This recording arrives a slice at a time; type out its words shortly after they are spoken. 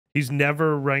He's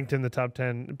never ranked in the top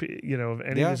 10, of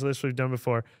any of these lists we've done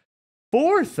before.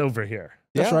 4th over here.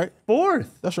 That's right. 4th.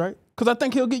 That's right. Because I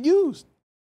think he'll get used.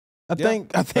 I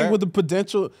think with the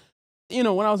potential, when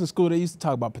I was in school, they used to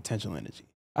talk about potential energy.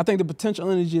 I think the potential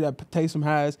energy that Taysom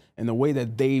has and the way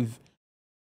that they've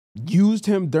used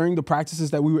him during the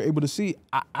practices that we were able to see,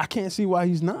 I can't see why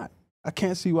he's not. I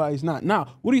can't see why he's not. Now,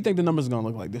 what do you think the numbers are going to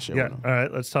look like this year? Yeah, all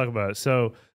right, let's talk about it.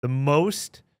 So the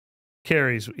most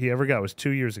carries he ever got was 2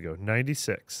 years ago,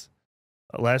 96.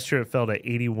 Last year it fell to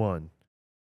 81.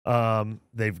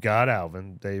 They've got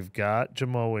Alvin, they've got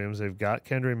Jamal Williams, they've got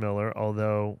Kendry Miller,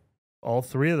 although all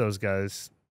 3 of those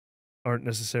guys aren't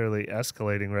necessarily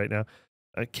escalating right now.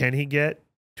 Can he get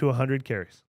to 100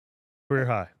 carries? Career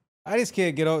high. I just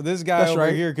can't get over this guy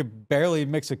over here could barely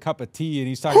mix a cup of tea, and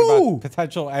he's talking about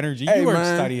potential energy. Hey, you weren't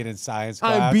studying in science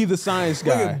class. I be the science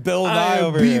guy. Look at Bill Nye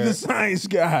over here. I be the science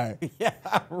guy. Yeah,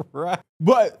 right.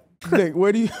 But Nick,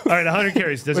 where do you? All right, 100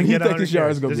 carries. Does he get 100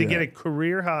 carries? Does he get a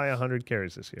career high 100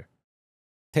 carries this year?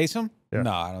 Taysom? Yeah.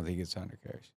 No, I don't think it's 100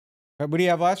 carries. What do you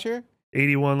have last year?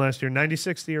 81 last year,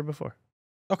 96 the year before.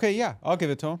 Okay, yeah, I'll give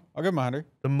it to him. I'll give him 100.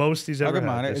 The most he's ever had.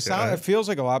 I'll give him 100. It feels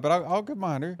like a lot, but I'll give him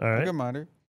 100. All right. I'll give him 100.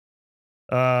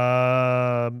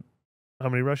 How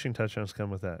many rushing touchdowns come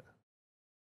with that?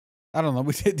 I don't know.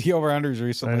 We did the over-unders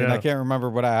recently, and I can't remember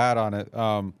what I had on it.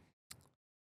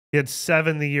 He had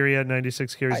 7 the year he had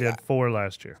 96 carries. He had 4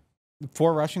 last year.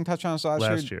 4 rushing touchdowns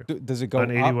last year. Does it go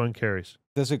on 81 up? carries?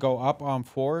 Does it go up on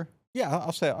 4? Yeah,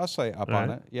 I'll say up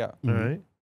on it. Yeah. All right.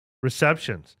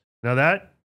 Receptions. Now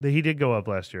that he did go up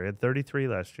last year. He had 33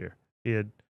 last year. He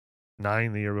had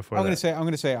 9 the year before. I'm gonna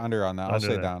say under on that. I'll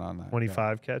say down on that.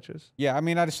 25 catches. Yeah, I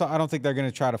mean, I don't think they're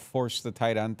gonna try to force the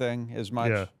tight end thing as much.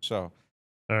 Yeah. So.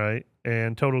 All right,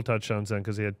 and total touchdowns then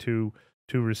because he had two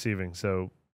receiving.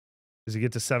 So does he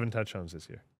get to 7 touchdowns this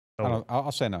year?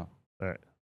 I'll say no. All right.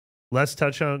 Less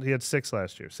touchdowns. He had 6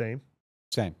 last year. Same.